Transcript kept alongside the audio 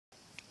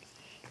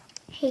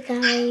Hey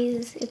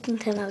guys, it's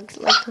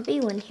Nintendo like Puppy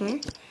 1 here,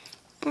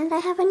 and I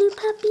have a new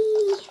puppy.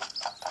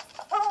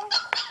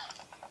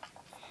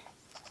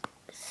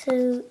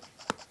 So,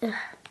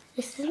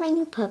 this is my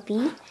new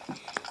puppy.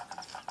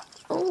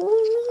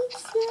 Oh,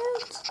 he's so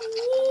cute.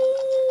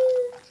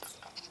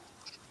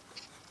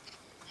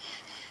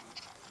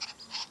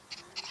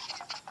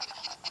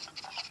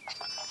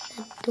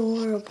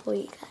 Adorable,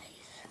 you guys.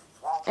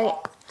 Okay,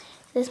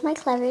 this is my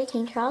clever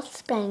King Charles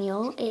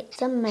Spaniel.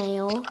 It's a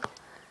male.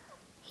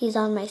 He's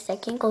on my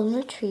second golden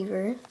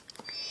retriever.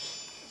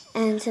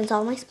 And since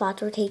all my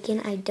spots were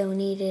taken, I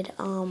donated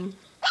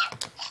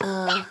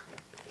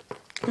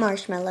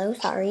marshmallow,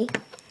 sorry.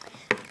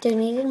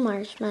 Donated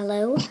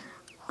marshmallow.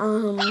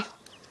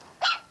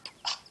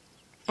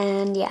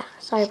 And yeah,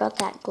 sorry about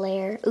that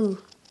glare. Ooh,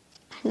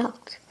 I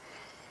knocked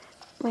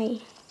my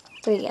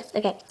 3DS.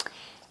 Okay.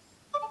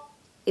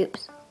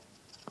 Oops.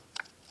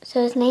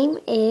 So his name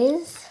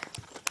is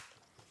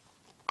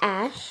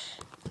Ash.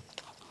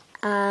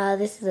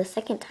 This is the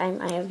second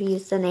time I have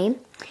used the name.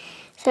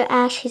 So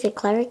Ash, he's a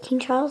clever King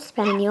Charles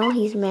Spaniel.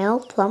 He's male,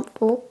 plump,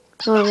 full,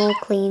 normal,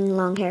 clean,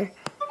 long hair.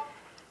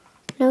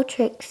 No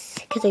tricks,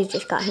 because I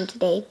just got him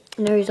today.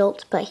 No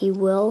results, but he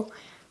will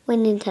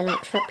win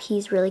Nintendo Trip.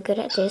 He's really good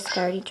at this.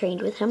 I already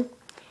trained with him.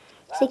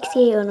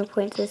 68 owner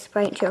points. This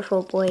bright,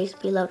 cheerful boy is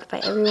beloved by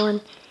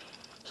everyone.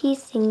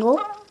 He's single.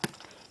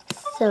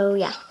 So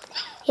yeah,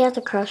 he has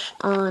a crush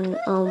on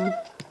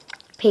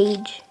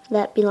Paige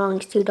that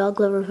belongs to Dog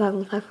Lover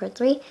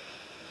 51543.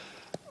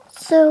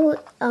 So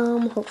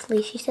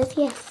hopefully she says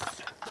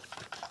yes.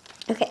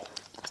 Okay,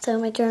 so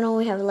in my journal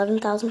we have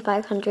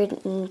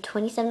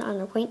 11,527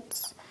 honor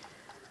points.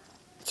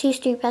 2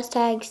 street pass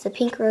tags. The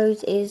pink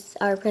rose is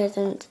our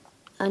present.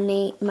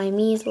 My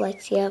me is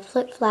Alexia.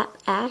 Flip flap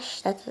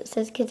Ash. That's what it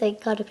says because I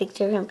got a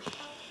picture of him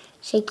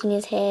shaking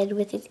his head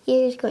with his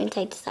ears going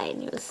side to side,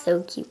 and it was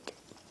so cute.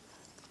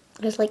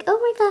 I was like, oh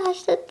my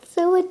gosh, that's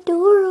so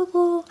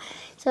adorable.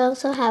 So I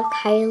also have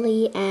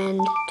Kylie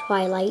and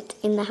Twilight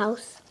in the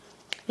house.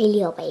 My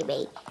little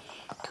baby.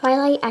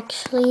 Twilight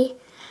actually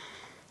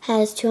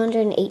has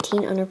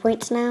 218 honor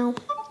points now.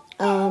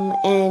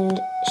 And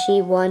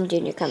she won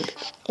Junior Cup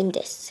in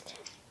Disc.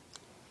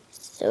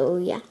 So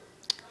yeah.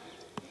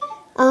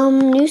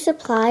 New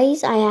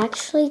supplies. I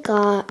actually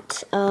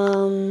got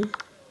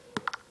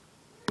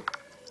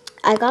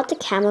I got the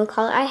camo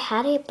collar. I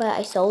had it, but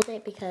I sold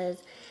it because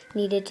I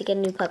needed to get a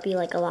new puppy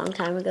like a long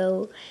time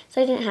ago.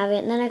 So I didn't have it.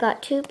 And then I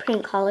got 2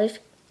 print collars.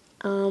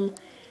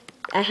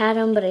 I had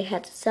them, but I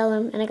had to sell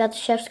them. And I got the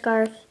chef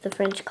scarf, the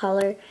French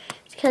collar.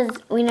 It's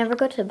because we never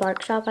go to the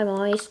bark shop. I'm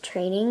always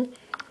training.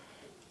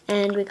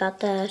 And we got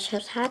the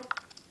chef's hat.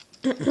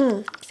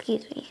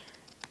 Excuse me.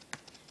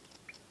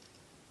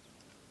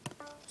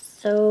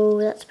 So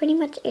that's pretty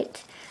much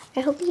it.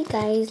 I hope you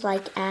guys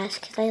like Ash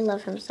because I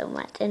love him so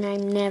much. And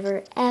I'm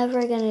never,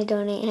 ever going to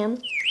donate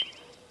him.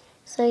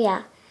 So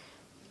yeah.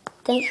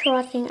 Thanks for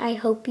watching. I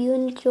hope you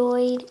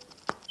enjoyed.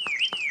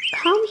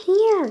 Come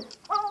here.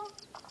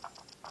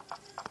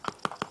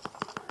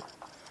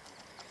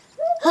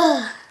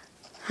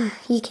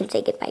 You can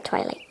say goodbye,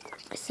 Twilight.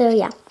 So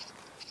yeah.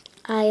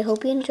 I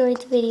hope you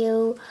enjoyed the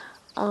video.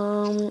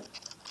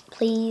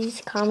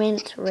 Please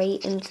comment,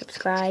 rate, and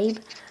subscribe.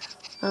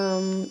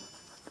 And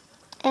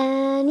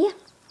yeah.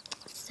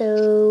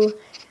 So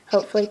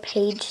hopefully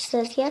Paige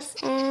says yes.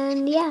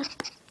 And yeah.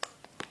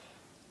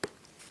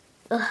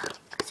 Ugh,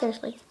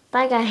 seriously.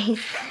 Bye guys.